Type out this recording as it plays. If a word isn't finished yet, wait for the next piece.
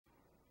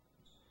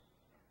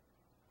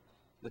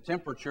The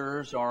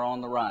temperatures are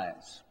on the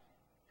rise.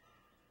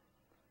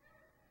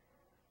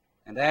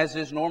 And as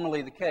is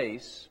normally the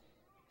case,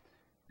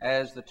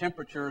 as the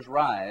temperatures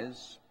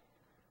rise,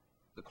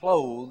 the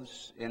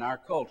clothes in our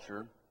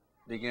culture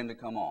begin to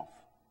come off.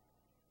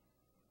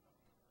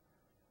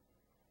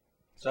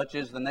 Such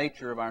is the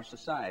nature of our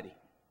society.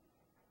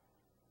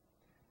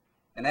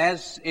 And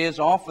as is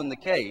often the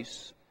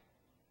case,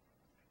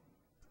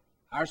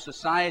 our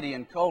society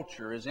and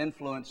culture is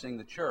influencing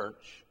the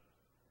church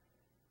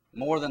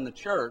more than the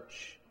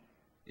church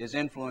is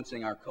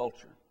influencing our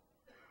culture.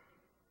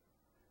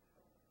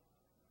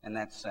 And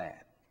that's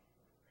sad.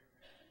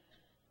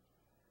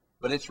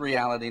 But it's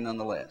reality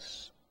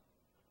nonetheless.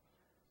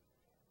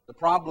 The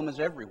problem is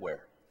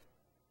everywhere.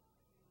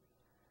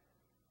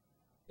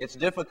 It's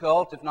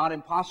difficult, if not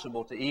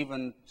impossible, to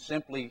even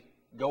simply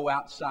go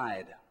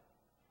outside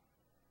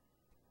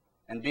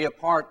and be a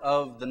part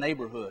of the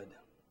neighborhood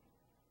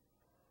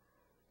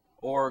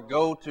or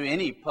go to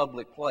any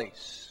public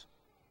place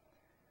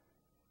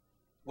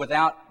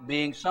without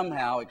being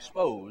somehow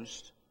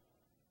exposed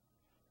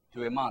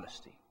to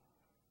immodesty.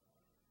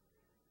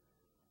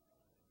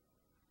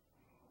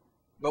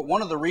 But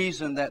one of the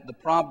reasons that the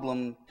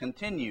problem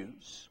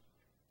continues,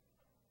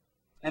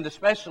 and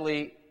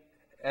especially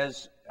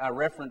as I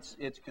reference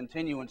its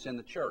continuance in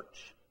the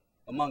church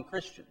among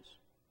Christians,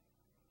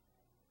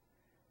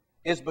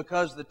 is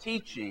because the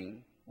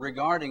teaching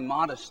regarding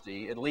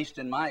modesty, at least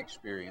in my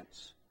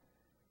experience,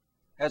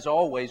 has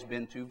always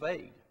been too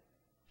vague.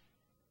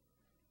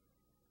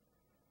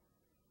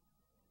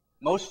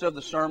 Most of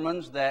the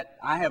sermons that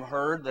I have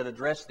heard that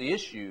address the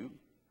issue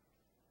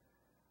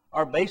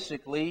are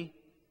basically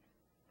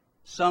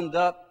summed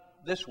up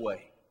this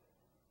way: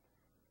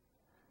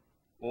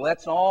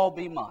 let's all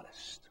be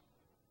modest.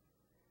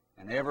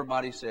 And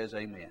everybody says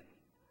amen.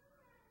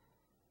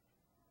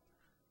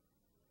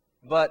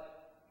 But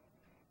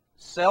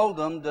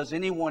seldom does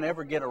anyone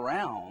ever get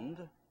around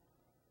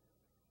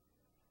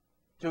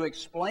to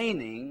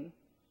explaining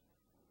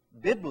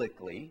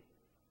biblically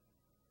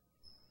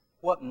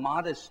what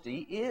modesty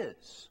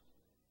is.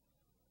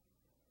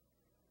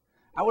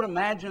 I would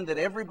imagine that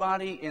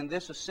everybody in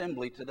this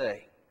assembly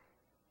today,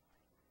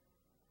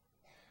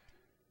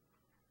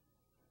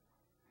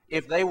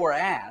 if they were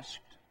asked,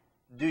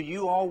 do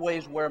you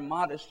always wear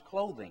modest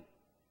clothing?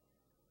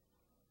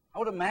 I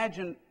would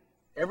imagine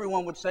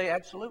everyone would say,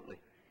 absolutely.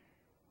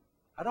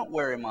 I don't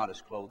wear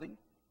immodest clothing.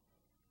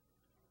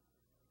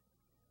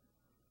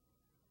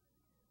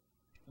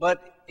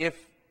 But if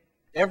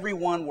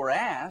everyone were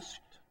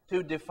asked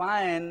to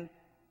define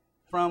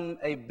from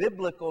a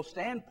biblical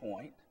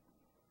standpoint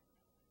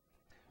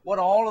what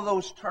all of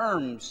those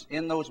terms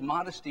in those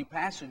modesty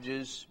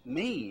passages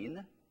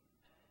mean,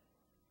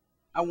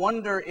 I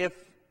wonder if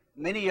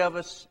many of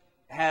us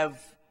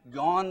have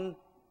gone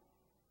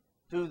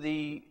to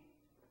the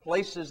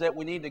places that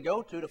we need to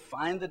go to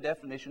find the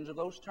definitions of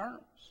those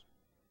terms.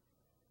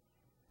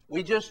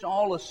 We just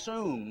all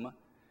assume,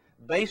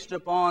 based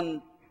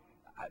upon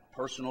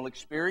personal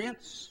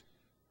experience,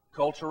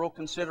 cultural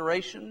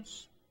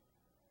considerations,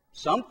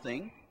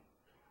 something,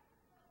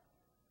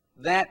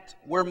 that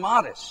we're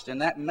modest,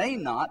 and that may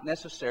not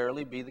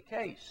necessarily be the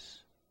case.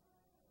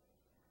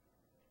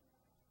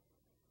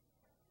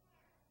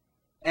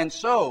 And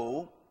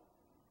so,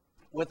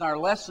 with our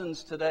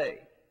lessons today,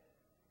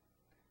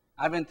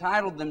 I've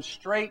entitled them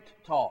Straight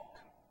Talk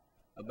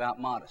About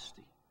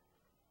Modesty.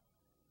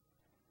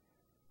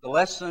 The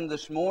lesson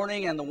this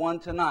morning and the one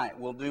tonight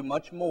will do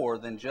much more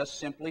than just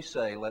simply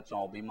say, let's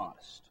all be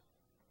modest.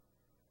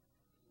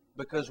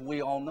 Because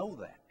we all know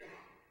that.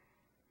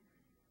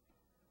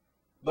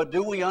 But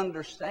do we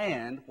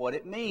understand what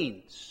it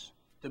means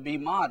to be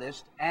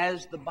modest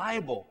as the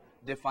Bible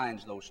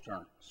defines those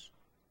terms?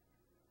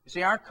 You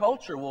see, our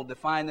culture will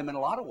define them in a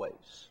lot of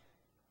ways.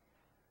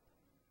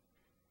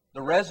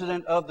 The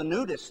resident of the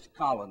nudist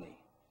colony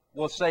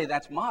will say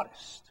that's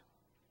modest,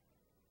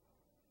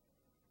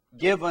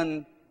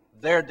 given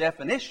their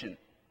definition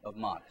of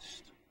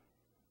modest.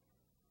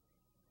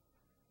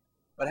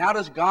 But how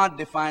does God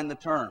define the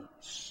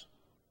terms?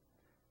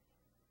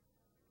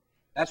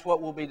 That's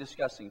what we'll be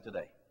discussing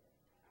today.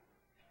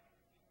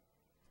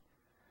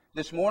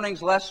 This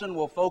morning's lesson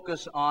will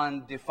focus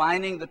on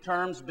defining the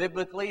terms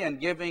biblically and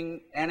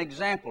giving an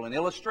example, an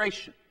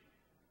illustration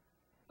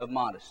of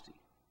modesty.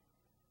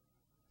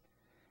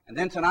 And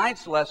then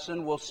tonight's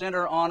lesson will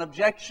center on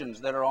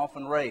objections that are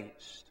often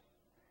raised.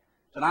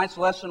 Tonight's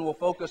lesson will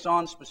focus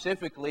on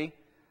specifically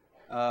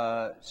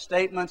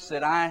statements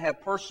that I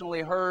have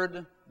personally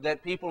heard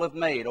that people have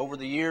made over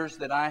the years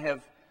that I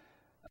have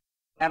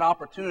had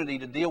opportunity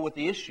to deal with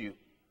the issue,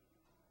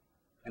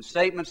 and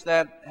statements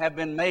that have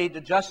been made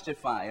to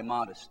justify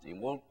immodesty.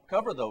 We'll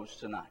cover those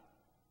tonight.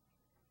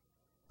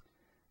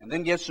 And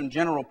then give some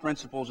general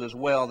principles as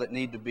well that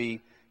need to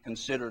be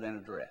considered and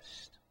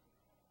addressed.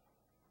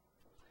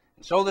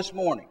 And so this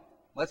morning,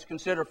 let's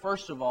consider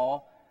first of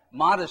all,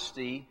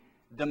 modesty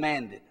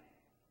demanded.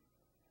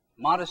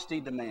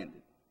 Modesty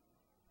demanded.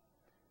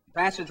 The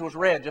passage was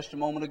read just a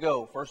moment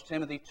ago, 1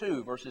 Timothy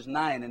 2, verses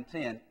 9 and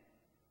 10.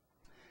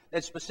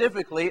 that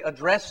specifically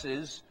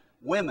addresses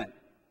women.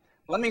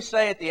 Let me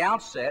say at the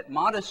outset,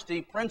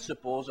 modesty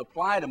principles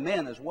apply to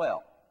men as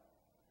well.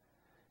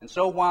 And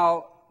so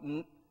while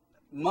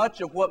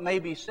much of what may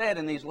be said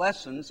in these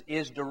lessons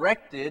is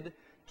directed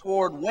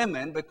toward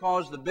women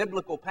because the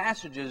biblical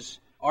passages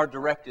are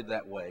directed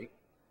that way,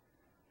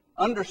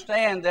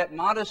 understand that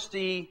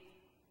modesty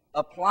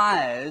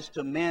applies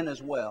to men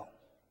as well.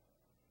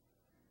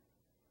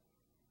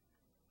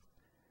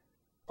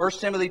 1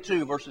 Timothy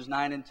 2, verses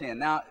 9 and 10.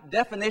 Now,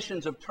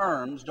 definitions of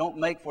terms don't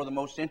make for the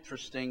most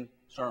interesting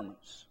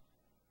sermons.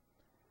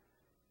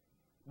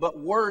 But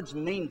words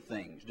mean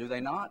things, do they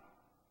not?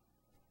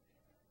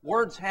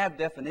 Words have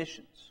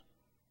definitions.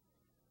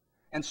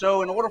 And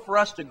so in order for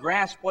us to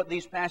grasp what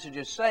these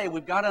passages say,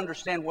 we've got to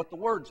understand what the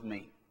words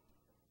mean.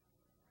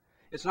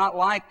 It's not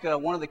like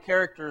one of the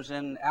characters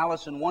in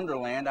Alice in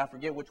Wonderland, I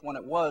forget which one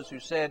it was, who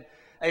said,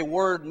 a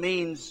word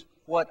means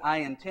what I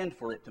intend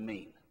for it to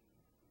mean.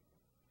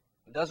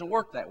 It doesn't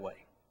work that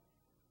way.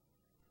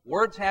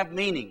 Words have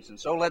meanings, and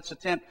so let's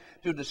attempt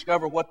to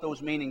discover what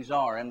those meanings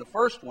are. And the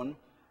first one,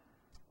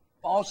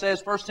 Paul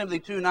says, 1 Timothy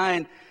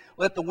 2:9,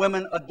 let the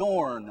women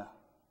adorn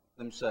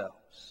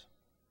themselves.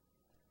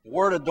 The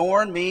word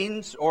adorn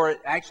means, or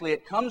actually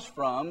it comes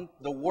from,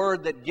 the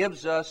word that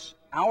gives us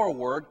our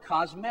word,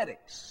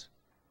 cosmetics.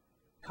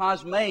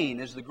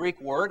 Cosmein is the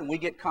Greek word, and we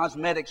get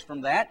cosmetics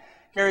from that.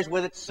 Carries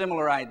with it a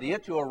similar idea,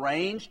 to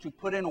arrange, to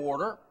put in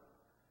order,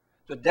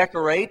 to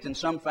decorate in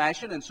some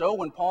fashion. And so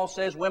when Paul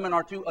says women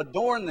are to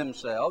adorn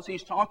themselves,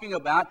 he's talking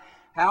about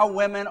how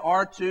women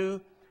are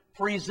to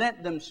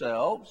present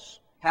themselves,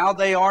 how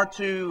they are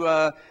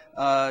to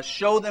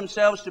show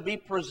themselves to be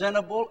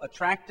presentable,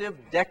 attractive,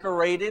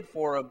 decorated,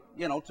 for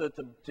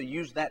to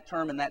use that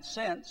term in that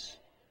sense.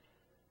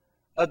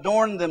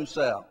 Adorn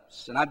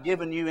themselves. And I've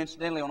given you,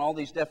 incidentally, on all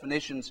these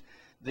definitions,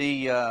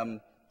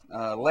 the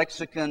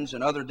lexicons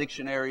and other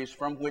dictionaries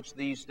from which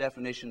these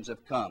definitions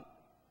have come.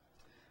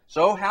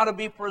 So, how to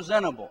be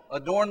presentable.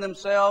 Adorn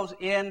themselves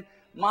in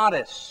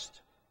modest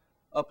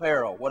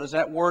apparel. What does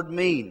that word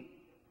mean?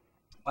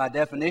 By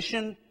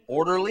definition,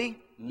 orderly,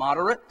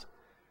 moderate,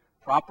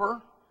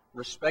 proper,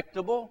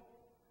 respectable,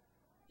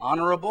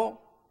 honorable,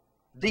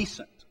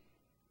 decent.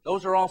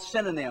 Those are all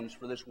synonyms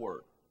for this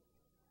word.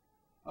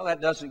 Well,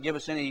 that doesn't give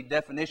us any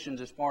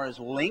definitions as far as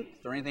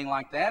length or anything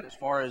like that, as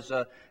far as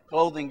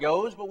clothing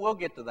goes, but we'll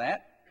get to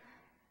that.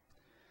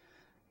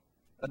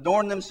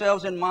 Adorn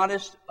themselves in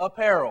modest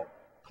apparel.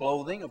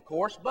 Clothing, of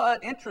course,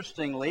 but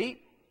interestingly,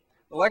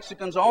 the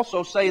lexicons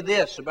also say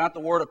this about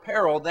the word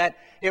apparel, that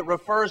it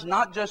refers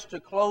not just to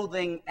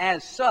clothing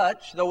as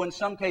such, though in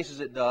some cases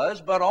it does,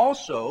 but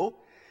also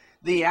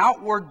the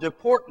outward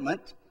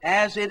deportment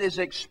as it is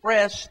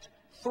expressed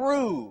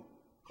through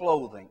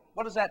clothing.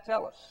 What does that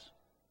tell us?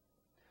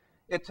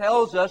 It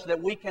tells us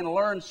that we can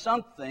learn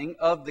something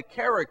of the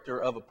character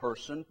of a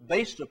person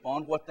based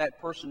upon what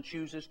that person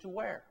chooses to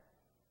wear.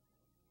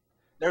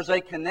 There's a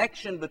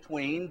connection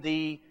between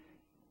the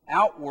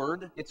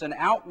outward, it's an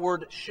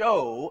outward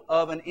show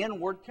of an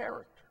inward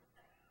character.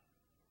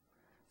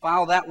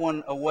 File that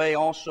one away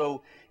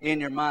also in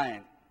your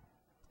mind.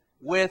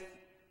 With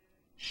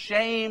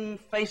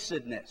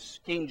shamefacedness,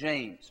 King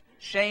James.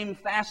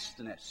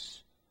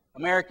 Shamefastness,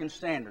 American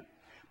Standard.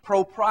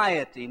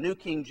 Propriety, New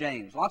King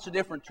James. Lots of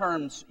different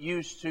terms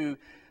used to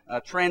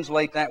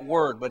translate that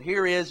word, but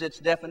here is its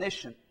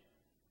definition.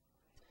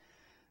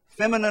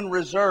 Feminine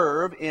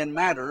reserve in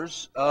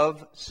matters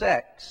of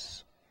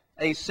sex.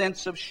 A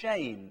sense of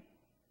shame,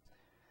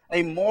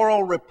 a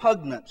moral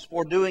repugnance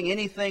for doing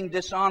anything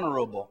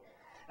dishonorable,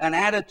 an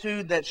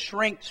attitude that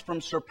shrinks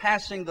from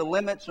surpassing the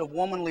limits of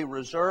womanly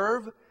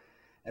reserve,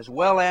 as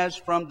well as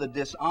from the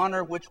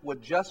dishonor which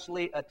would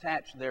justly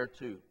attach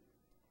thereto.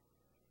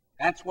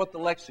 That's what the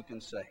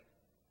lexicons say.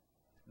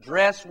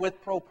 Dress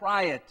with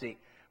propriety,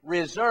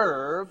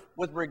 reserve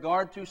with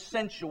regard to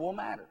sensual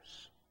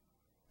matters.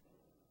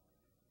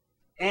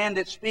 And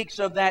it speaks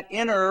of that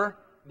inner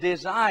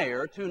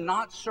desire to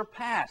not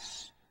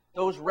surpass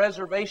those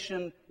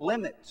reservation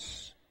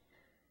limits,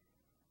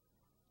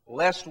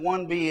 lest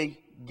one be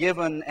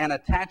given an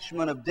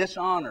attachment of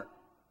dishonor,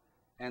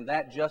 and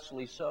that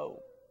justly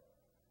so.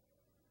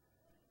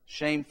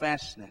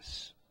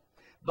 Shamefastness.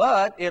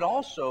 But it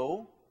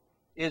also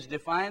is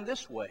defined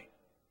this way.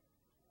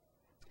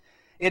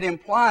 It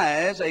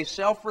implies a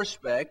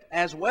self-respect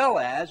as well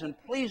as, and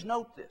please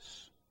note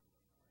this,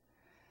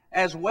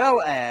 as well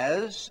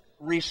as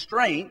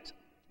restraint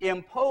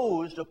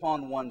imposed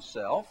upon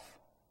oneself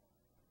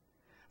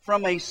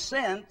from a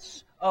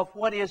sense of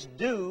what is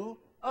due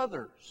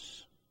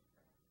others.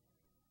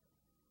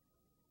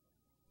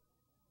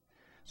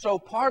 So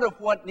part of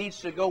what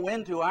needs to go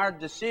into our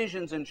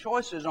decisions and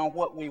choices on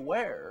what we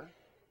wear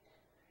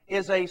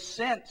is a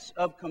sense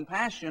of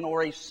compassion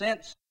or a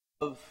sense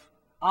of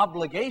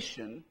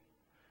obligation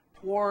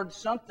towards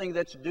something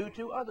that's due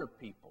to other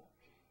people.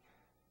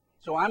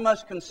 So I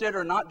must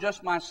consider not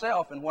just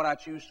myself and what I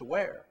choose to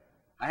wear.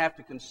 I have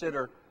to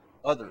consider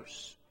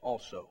others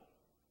also.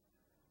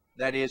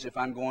 That is, if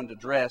I'm going to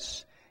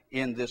dress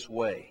in this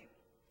way.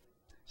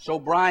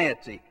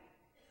 Sobriety.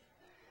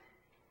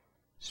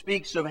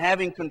 speaks of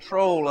having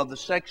control of the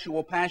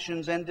sexual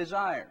passions and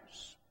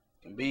desires.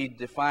 It can be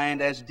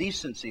defined as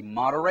decency,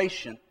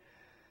 moderation,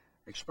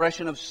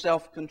 expression of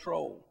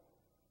self-control.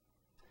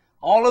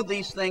 All of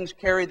these things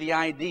carry the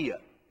idea,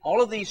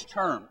 all of these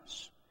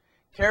terms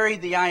carry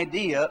the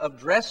idea of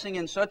dressing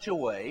in such a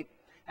way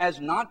as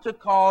not to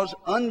cause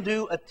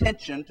undue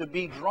attention to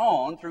be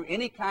drawn through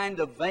any kind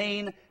of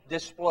vain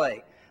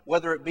display,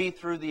 whether it be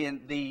through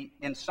the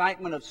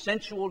incitement of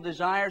sensual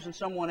desires in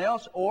someone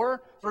else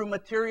or through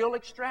material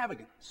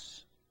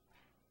extravagance.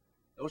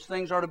 Those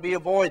things are to be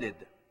avoided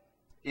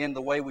in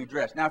the way we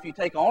dress. Now, if you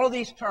take all of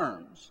these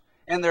terms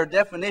and their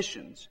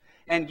definitions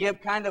and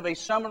give kind of a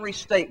summary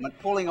statement,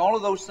 pulling all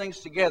of those things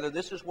together,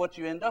 this is what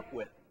you end up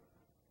with.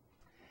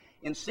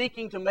 In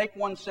seeking to make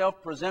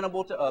oneself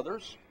presentable to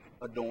others,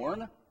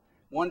 adorn,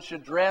 one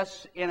should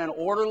dress in an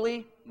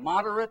orderly,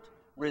 moderate,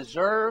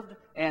 reserved,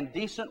 and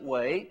decent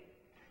way,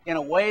 in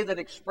a way that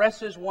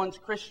expresses one's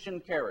Christian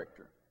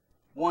character.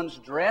 One's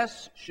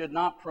dress should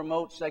not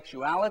promote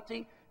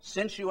sexuality,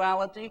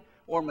 sensuality,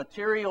 or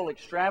material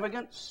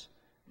extravagance,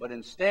 but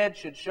instead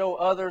should show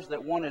others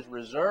that one is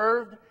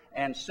reserved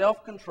and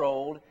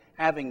self-controlled,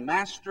 having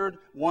mastered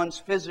one's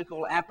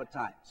physical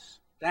appetites.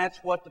 That's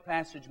what the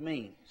passage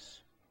means.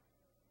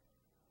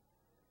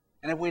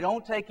 And if we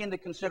don't take into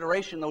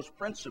consideration those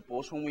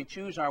principles when we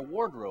choose our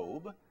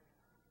wardrobe,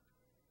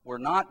 we're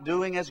not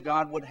doing as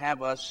God would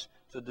have us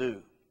to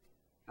do.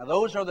 Now,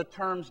 those are the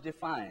terms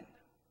defined.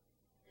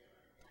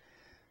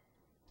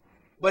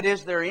 But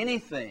is there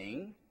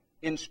anything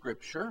in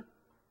Scripture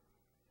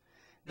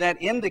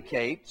that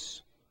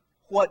indicates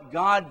what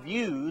God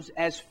views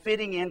as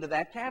fitting into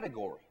that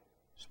category,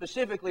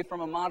 specifically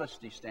from a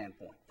modesty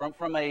standpoint,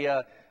 from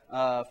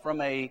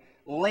a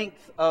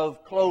length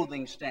of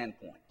clothing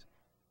standpoint?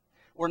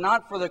 We're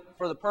not, for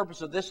the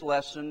purpose of this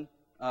lesson,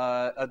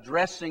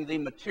 addressing the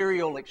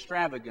material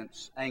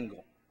extravagance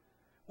angle,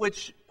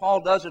 which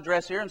Paul does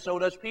address here, and so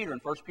does Peter in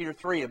 1 Peter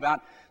 3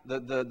 about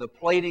the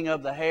plaiting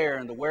of the hair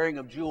and the wearing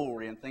of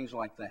jewelry and things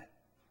like that.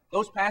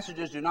 Those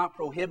passages do not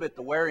prohibit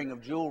the wearing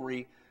of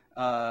jewelry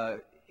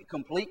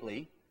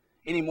completely,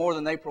 any more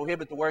than they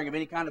prohibit the wearing of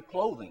any kind of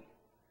clothing.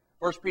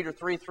 1 Peter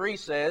 3:3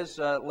 says,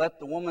 let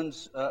the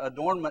woman's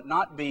adornment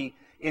not be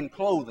in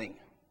clothing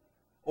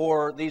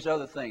or these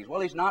other things. Well,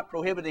 he's not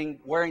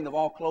prohibiting wearing of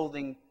all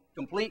clothing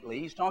completely.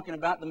 He's talking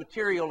about the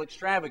material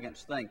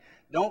extravagance thing.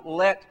 Don't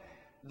let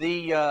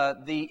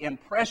the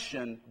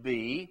impression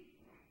be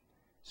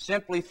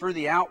simply through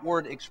the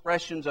outward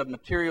expressions of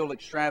material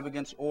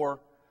extravagance or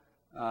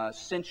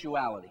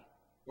sensuality.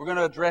 We're going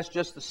to address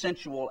just the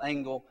sensual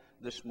angle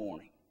this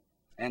morning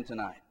and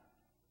tonight.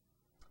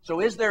 So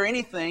is there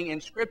anything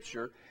in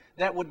Scripture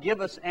that would give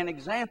us an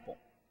example,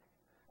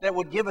 that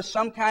would give us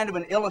some kind of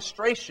an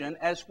illustration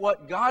as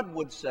what God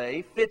would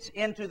say fits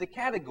into the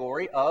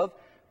category of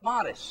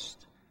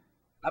modest?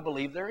 I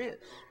believe there is.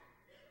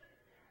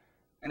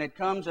 And it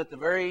comes at the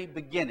very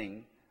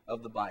beginning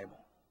of the Bible.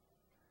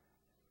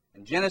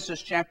 In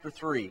Genesis chapter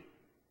 3,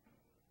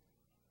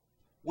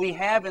 we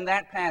have in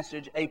that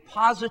passage a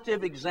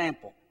positive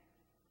example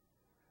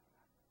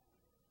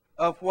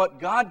of what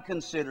God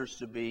considers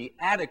to be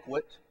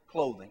adequate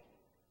clothing.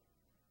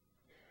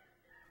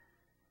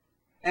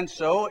 And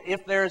so,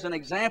 if there's an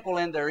example,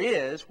 and there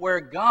is, where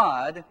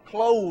God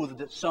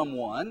clothed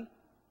someone,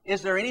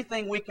 is there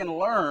anything we can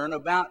learn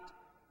about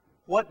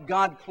what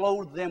God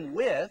clothed them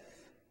with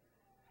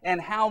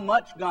and how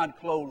much God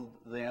clothed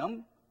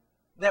them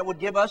that would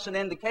give us an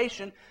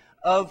indication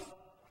of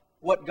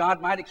what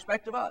God might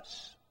expect of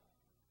us?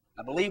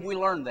 I believe we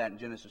learned that in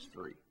Genesis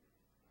 3.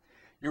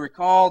 You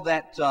recall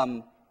that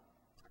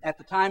at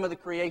the time of the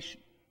creation,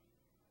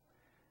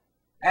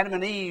 Adam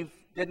and Eve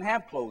didn't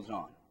have clothes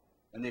on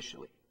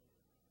initially.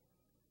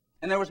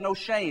 And there was no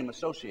shame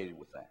associated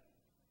with that.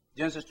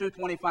 Genesis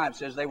 2:25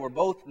 says they were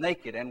both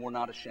naked and were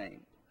not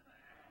ashamed.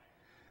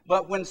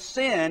 But when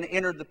sin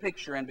entered the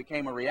picture and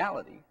became a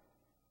reality,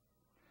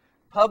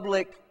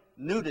 public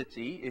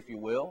nudity, if you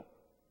will,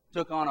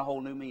 took on a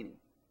whole new meaning.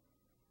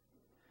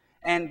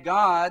 And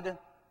God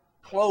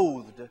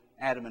clothed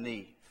Adam and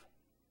Eve.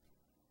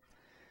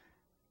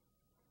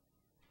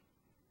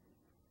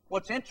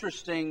 What's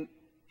interesting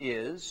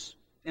is,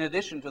 in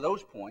addition to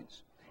those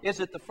points, is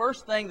that the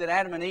first thing that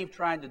Adam and Eve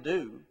tried to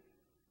do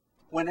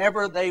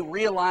whenever they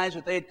realized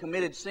that they had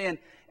committed sin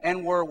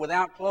and were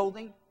without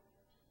clothing,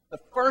 the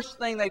first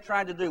thing they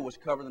tried to do was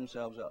cover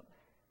themselves up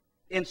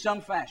in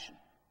some fashion.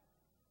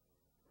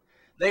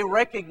 They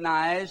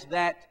recognized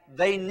that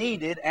they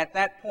needed at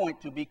that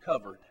point to be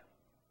covered.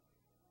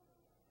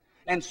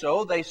 And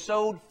so they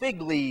sewed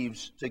fig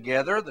leaves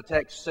together, the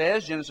text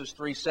says, Genesis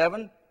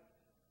 3:7,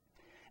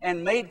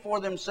 and made for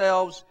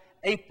themselves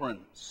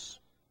aprons.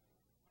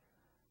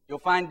 You'll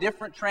find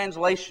different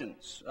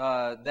translations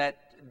that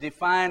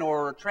define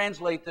or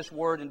translate this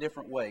word in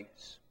different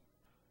ways.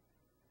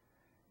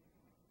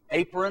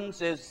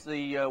 Aprons is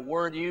the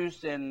word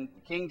used in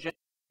King James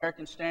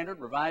American Standard,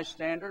 Revised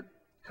Standard.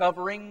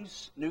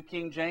 Coverings, New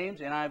King James,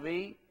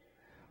 NIV.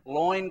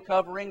 Loin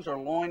coverings or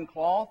loin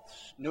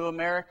cloths, New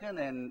American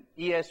and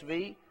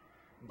ESV.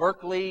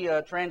 Berkeley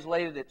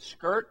translated it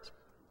skirt.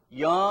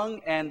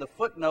 Young and the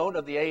footnote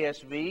of the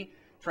ASV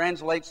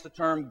translates the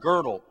term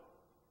girdle.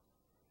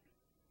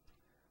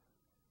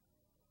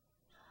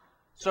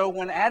 So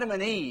when Adam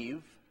and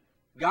Eve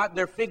got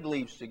their fig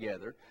leaves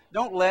together,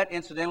 don't let,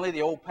 incidentally,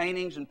 the old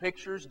paintings and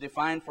pictures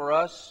define for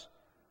us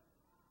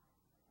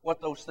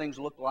what those things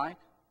look like.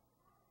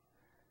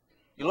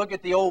 You look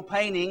at the old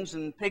paintings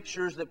and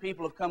pictures that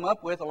people have come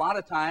up with, a lot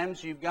of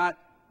times you've got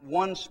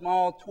one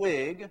small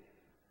twig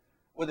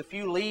with a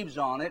few leaves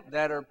on it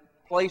that are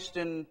placed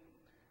in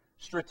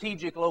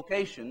strategic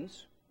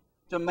locations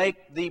to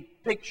make the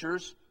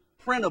pictures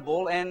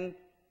printable and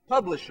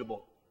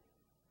publishable.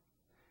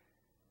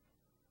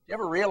 You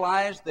ever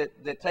realize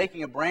that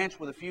taking a branch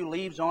with a few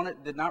leaves on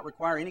it did not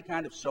require any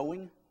kind of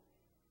sewing?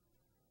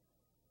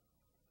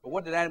 But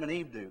what did Adam and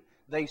Eve do?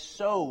 They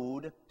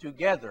sewed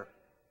together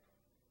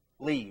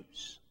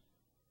leaves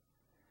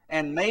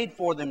and made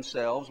for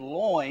themselves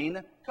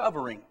loin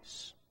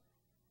coverings.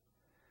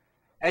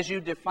 As you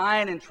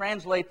define and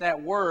translate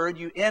that word,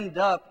 you end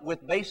up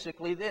with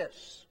basically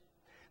this.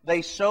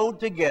 They sewed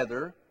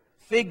together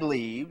fig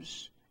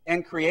leaves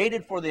and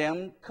created for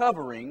them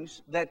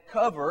coverings that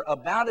cover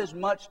about as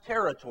much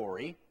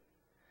territory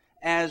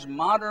as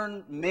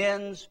modern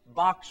men's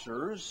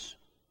boxers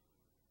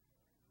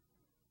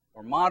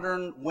or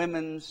modern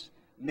women's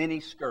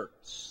mini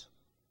skirts.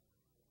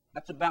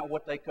 That's about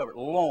what they cover,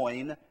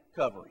 loin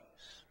coverings.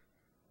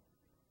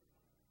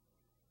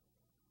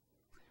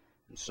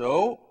 And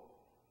so,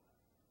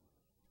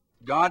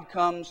 God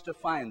comes to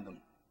find them.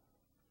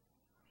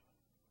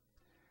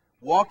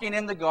 Walking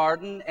in the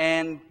garden,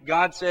 and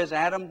God says,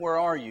 Adam, where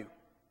are you?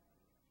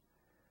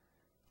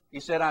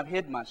 He said, I've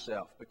hid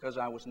myself because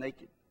I was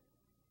naked.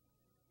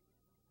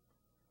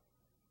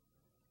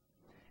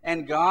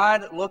 And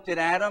God looked at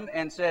Adam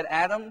and said,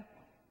 Adam,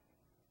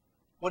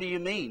 what do you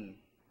mean,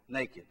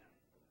 naked?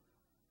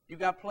 You've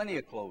got plenty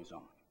of clothes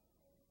on.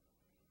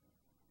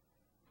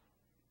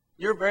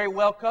 You're very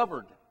well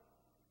covered.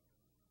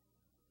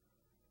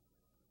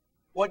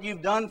 What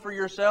you've done for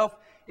yourself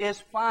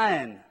is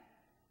fine.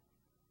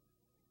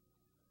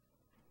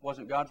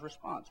 Wasn't God's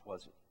response,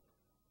 was it?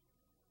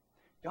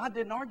 God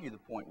didn't argue the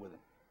point with him.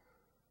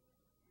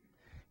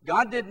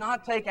 God did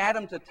not take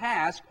Adam to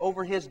task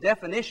over his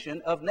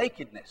definition of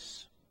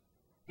nakedness.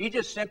 He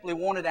just simply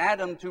wanted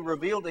Adam to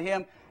reveal to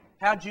him,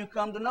 how'd you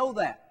come to know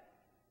that?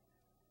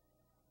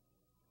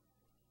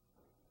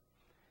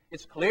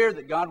 It's clear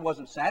that God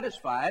wasn't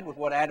satisfied with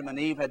what Adam and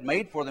Eve had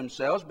made for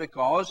themselves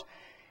because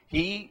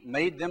He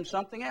made them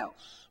something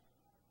else.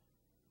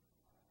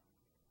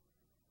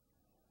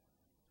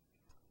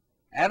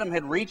 Adam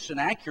had reached an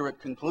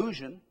accurate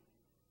conclusion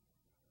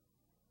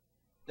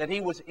that he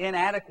was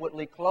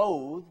inadequately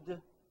clothed.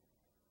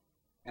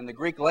 And the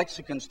Greek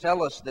lexicons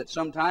tell us that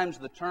sometimes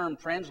the term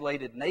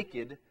translated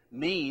naked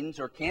means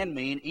or can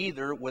mean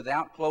either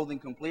without clothing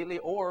completely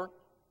or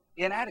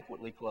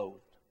inadequately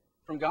clothed.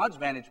 From God's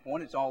vantage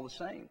point, it's all the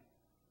same.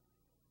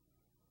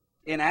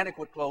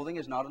 Inadequate clothing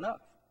is not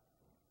enough.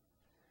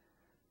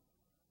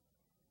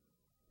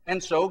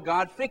 And so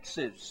God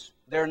fixes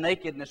their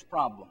nakedness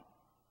problem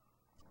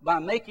by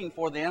making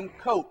for them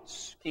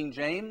coats. King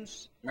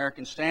James,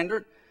 American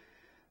Standard.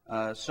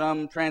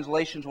 Some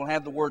translations will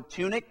have the word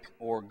tunic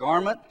or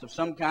garment of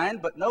some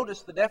kind, but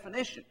notice the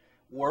definition.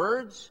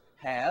 Words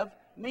have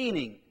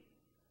meaning.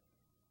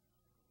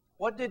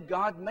 What did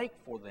God make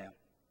for them?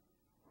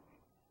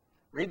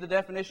 Read the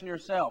definition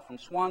yourself from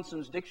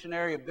Swanson's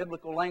Dictionary of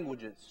Biblical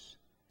Languages.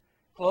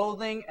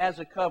 Clothing as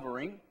a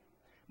covering,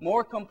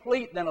 more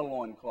complete than a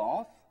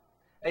loincloth,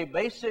 a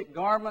basic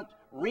garment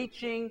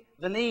reaching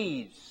the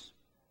knees,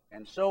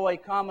 and so a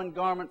common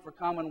garment for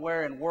common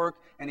wear and work,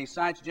 and he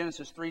cites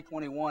Genesis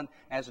 3:21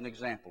 as an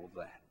example of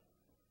that.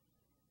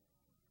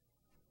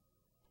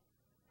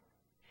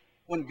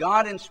 When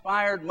God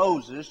inspired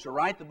Moses to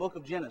write the book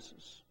of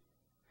Genesis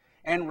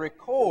and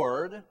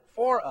record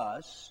for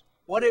us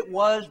what it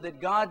was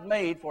that God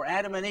made for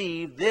Adam and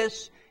Eve,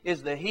 this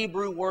is the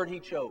Hebrew word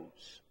He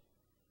chose.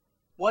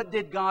 What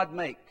did God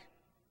make?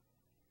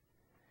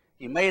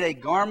 He made a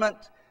garment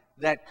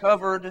that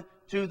covered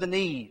to the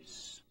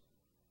knees.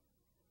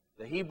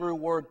 The Hebrew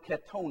word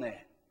ketone.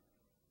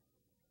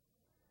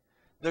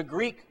 The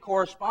Greek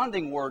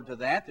corresponding word to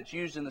that that's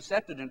used in the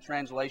Septuagint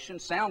translation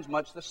sounds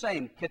much the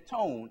same,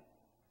 ketone.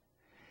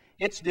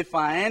 It's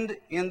defined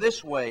in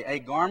this way: a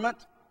garment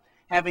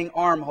having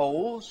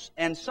armholes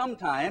and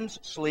sometimes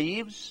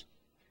sleeves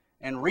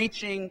and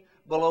reaching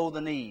below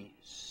the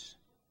knees.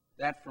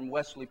 That from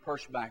Wesley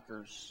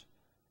Pershbacker's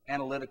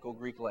Analytical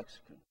Greek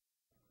Lexicon.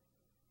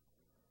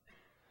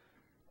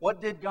 What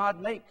did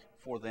God make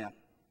for them?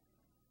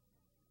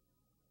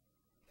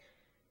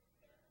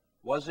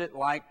 Was it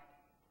like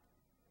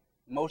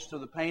most of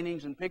the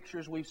paintings and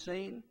pictures we've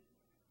seen?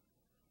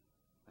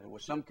 There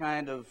was some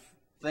kind of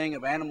thing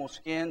of animal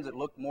skins that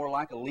looked more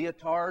like a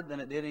leotard than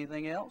it did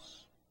anything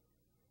else?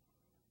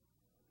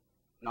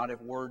 Not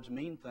if words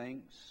mean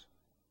things.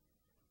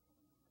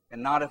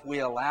 And not if we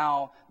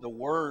allow the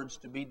words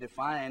to be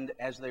defined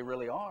as they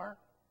really are.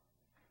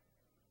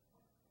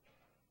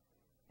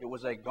 It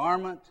was a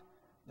garment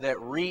that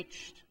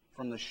reached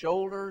from the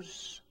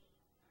shoulders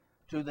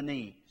to the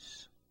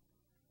knees.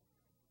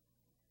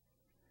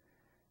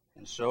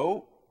 And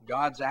so,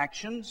 God's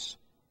actions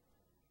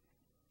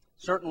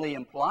certainly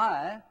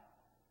imply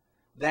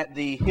that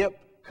the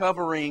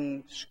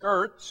hip-covering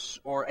skirts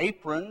or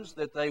aprons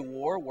that they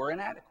wore were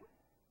inadequate.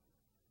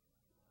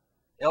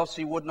 Else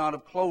He would not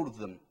have clothed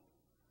them.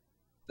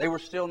 They were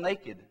still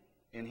naked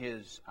in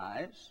His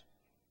eyes.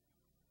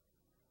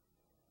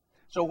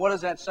 So what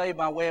does that say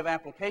by way of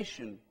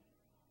application,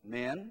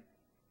 men?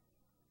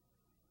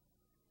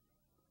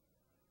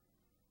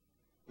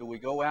 Do we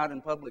go out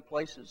in public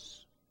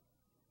places?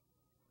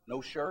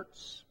 No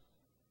shirts?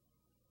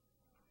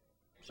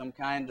 Some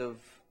kind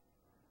of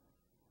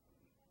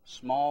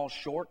small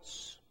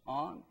shorts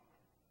on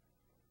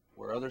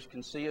where others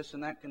can see us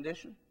in that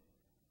condition?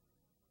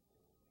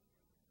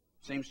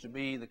 Seems to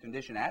be the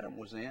condition Adam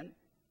was in.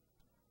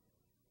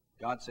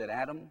 God said,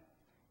 Adam,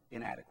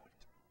 inadequate.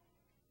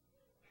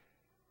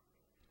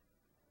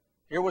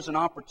 Here was an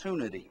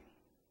opportunity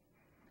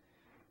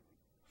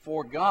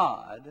for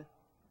God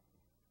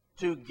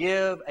to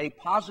give a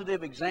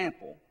positive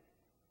example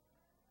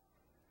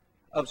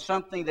of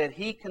something that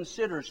He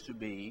considers to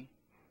be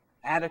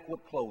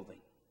adequate clothing.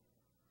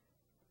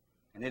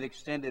 And it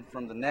extended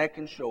from the neck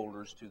and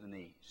shoulders to the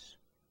knees.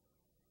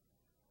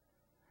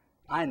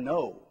 I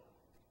know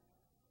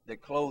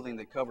that clothing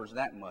that covers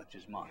that much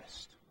is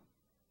modest.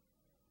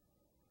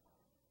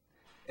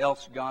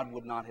 Else God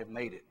would not have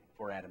made it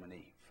for Adam and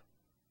Eve.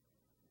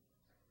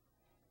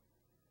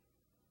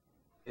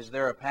 Is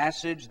there a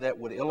passage that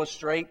would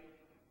illustrate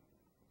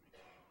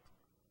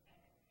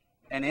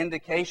an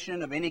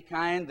indication of any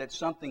kind that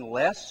something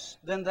less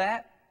than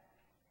that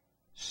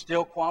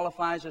still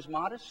qualifies as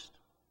modest?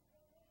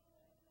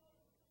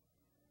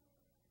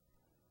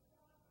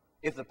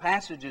 If the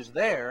passage is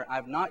there,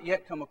 I've not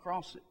yet come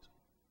across it.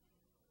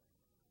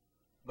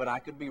 But I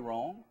could be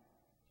wrong.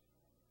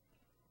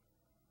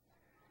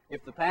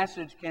 If the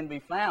passage can be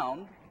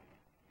found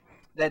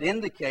that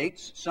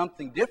indicates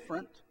something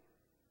different,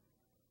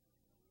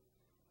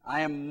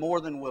 I am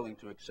more than willing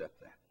to accept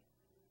that.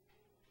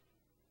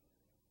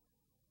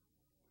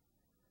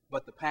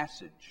 But the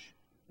passage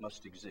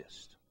must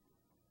exist.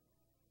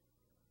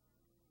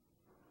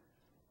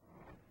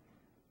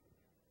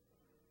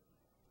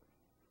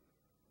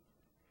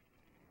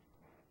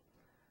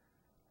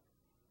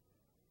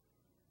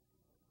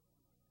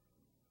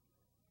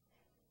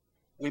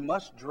 We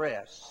must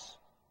dress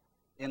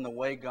in the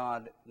way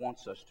God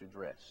wants us to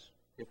dress,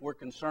 if we're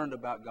concerned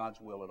about God's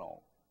will at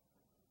all.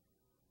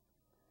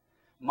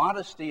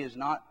 Modesty is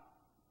not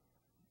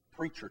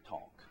preacher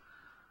talk.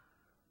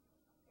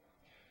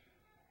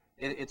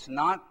 It's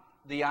not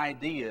the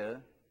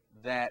idea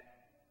that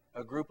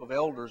a group of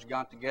elders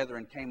got together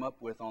and came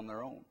up with on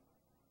their own.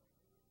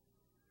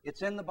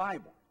 It's in the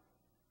Bible.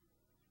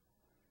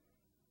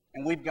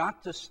 And we've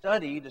got to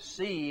study to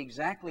see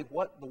exactly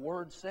what the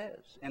Word says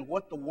and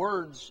what the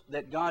words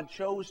that God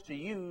chose to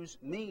use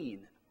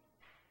mean.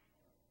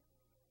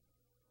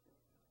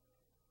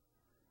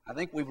 I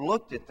think we've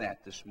looked at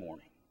that this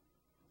morning.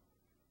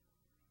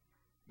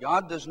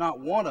 God does not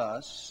want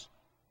us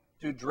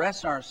to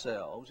dress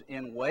ourselves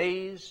in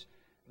ways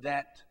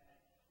that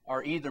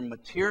are either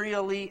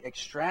materially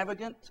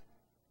extravagant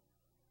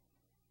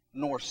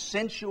nor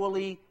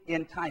sensually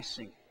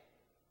enticing.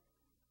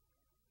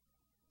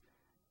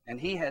 And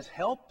He has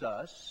helped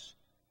us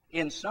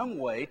in some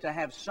way to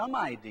have some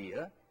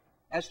idea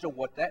as to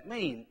what that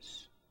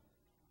means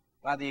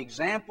by the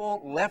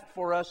example left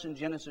for us in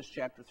Genesis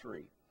chapter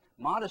 3.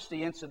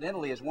 Modesty,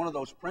 incidentally, is one of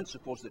those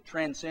principles that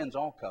transcends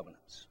all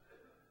covenants.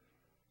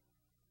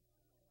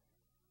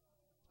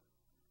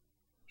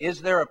 Is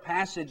there a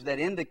passage that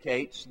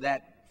indicates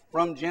that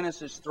from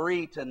Genesis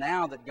 3 to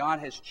now that God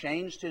has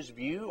changed His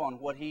view on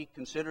what He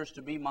considers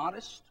to be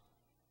modest?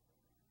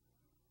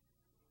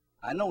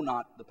 I know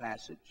not the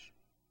passage.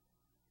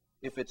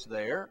 If it's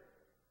there,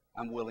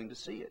 I'm willing to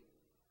see it.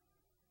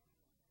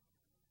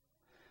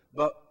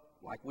 But,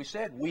 like we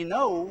said, we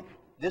know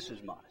this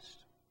is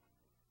modest.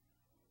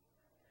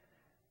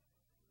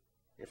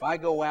 If I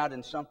go out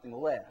in something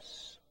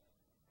less,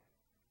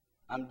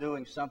 I'm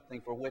doing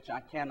something for which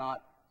I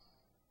cannot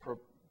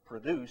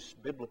produce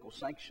biblical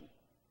sanction.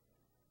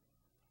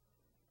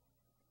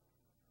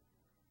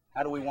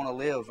 How do we want to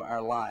live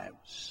our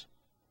lives?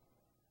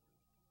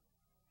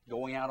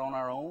 Going out on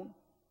our own?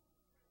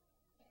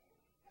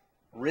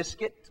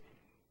 Risk it?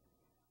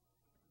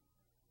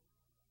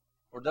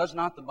 Or does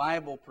not the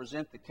Bible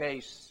present the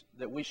case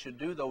that we should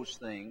do those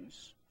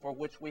things for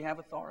which we have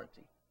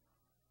authority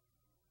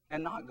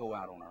and not go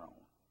out on our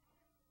own?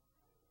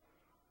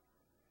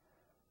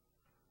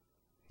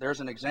 There's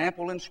an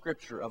example in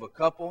Scripture of a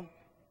couple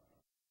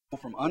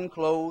from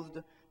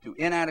unclothed to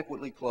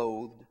inadequately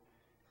clothed,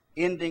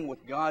 ending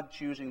with God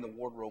choosing the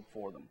wardrobe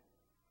for them.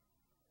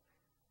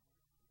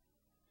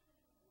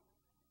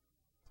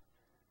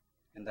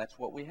 And that's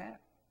what we have.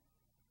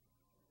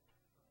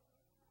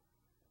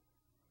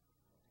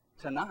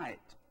 Tonight,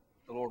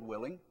 the Lord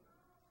willing,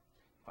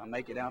 if I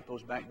make it out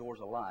those back doors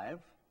alive,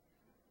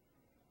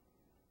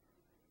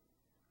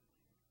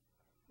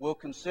 we'll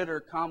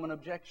consider common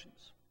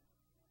objections.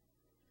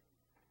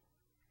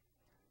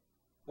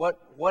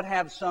 What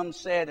have some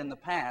said in the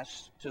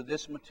past to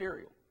this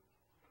material?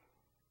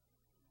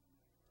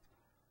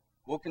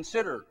 We'll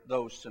consider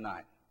those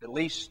tonight, at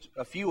least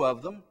a few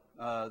of them,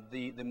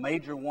 the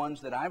major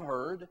ones that I've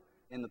heard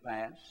in the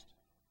past,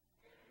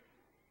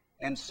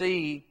 and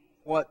see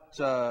what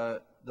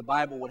the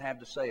Bible would have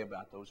to say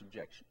about those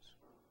objections.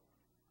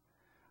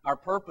 Our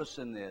purpose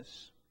in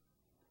this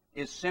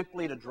is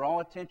simply to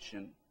draw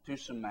attention to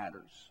some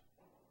matters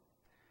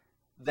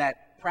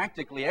that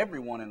practically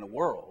everyone in the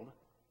world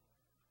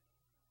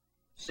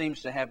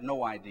seems to have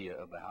no idea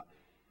about,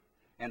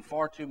 and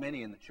far too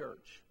many in the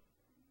church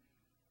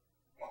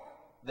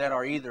that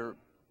are either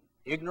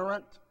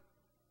ignorant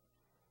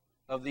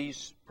of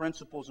these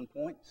principles and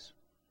points,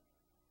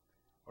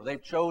 or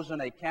they've chosen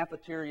a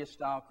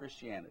cafeteria-style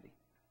Christianity,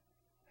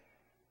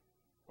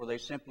 where they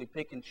simply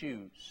pick and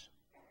choose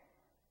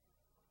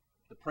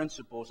the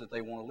principles that they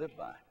want to live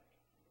by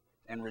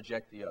and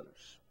reject the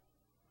others.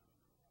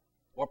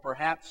 Or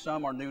perhaps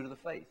some are new to the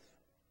faith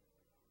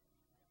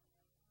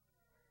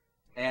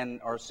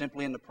and are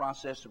simply in the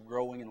process of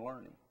growing and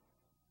learning.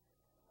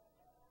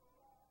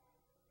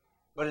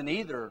 But in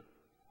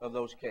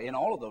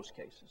all of those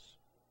cases,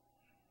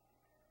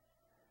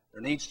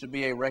 there needs to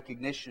be a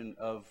recognition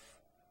of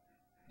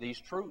these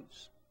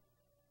truths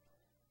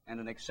and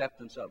an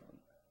acceptance of them.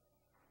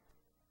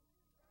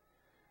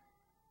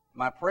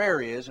 My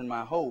prayer is, and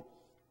my hope,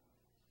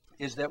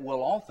 is that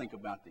we'll all think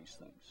about these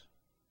things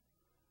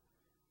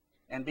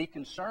and be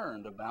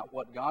concerned about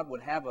what God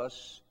would have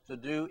us to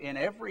do in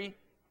every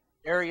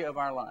area of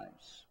our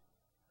lives,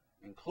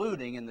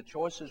 including in the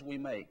choices we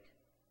make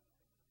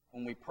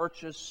when we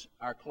purchase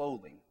our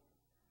clothing,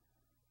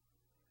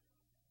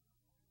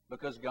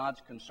 because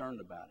God's concerned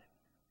about it,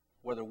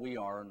 whether we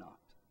are or not.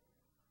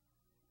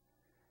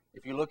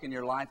 If you look in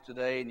your life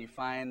today and you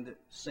find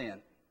sin,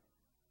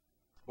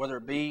 whether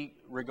it be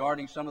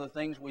regarding some of the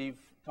things we've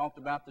talked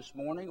about this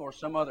morning or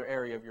some other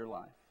area of your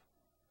life,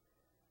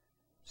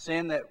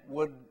 sin that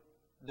would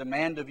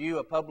demand of you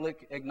a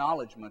public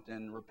acknowledgement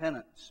and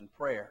repentance and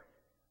prayer,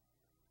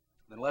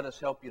 then let us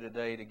help you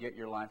today to get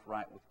your life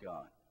right with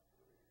God.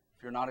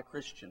 If you're not a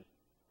Christian,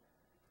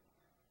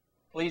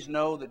 please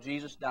know that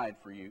Jesus died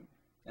for you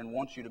and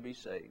wants you to be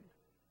saved.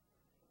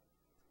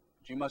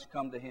 But you must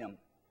come to Him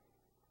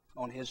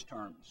on His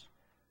terms.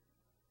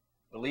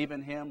 Believe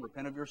in Him,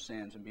 repent of your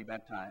sins, and be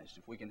baptized.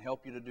 If we can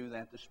help you to do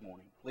that this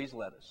morning, please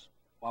let us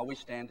while we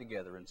stand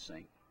together and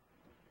sing.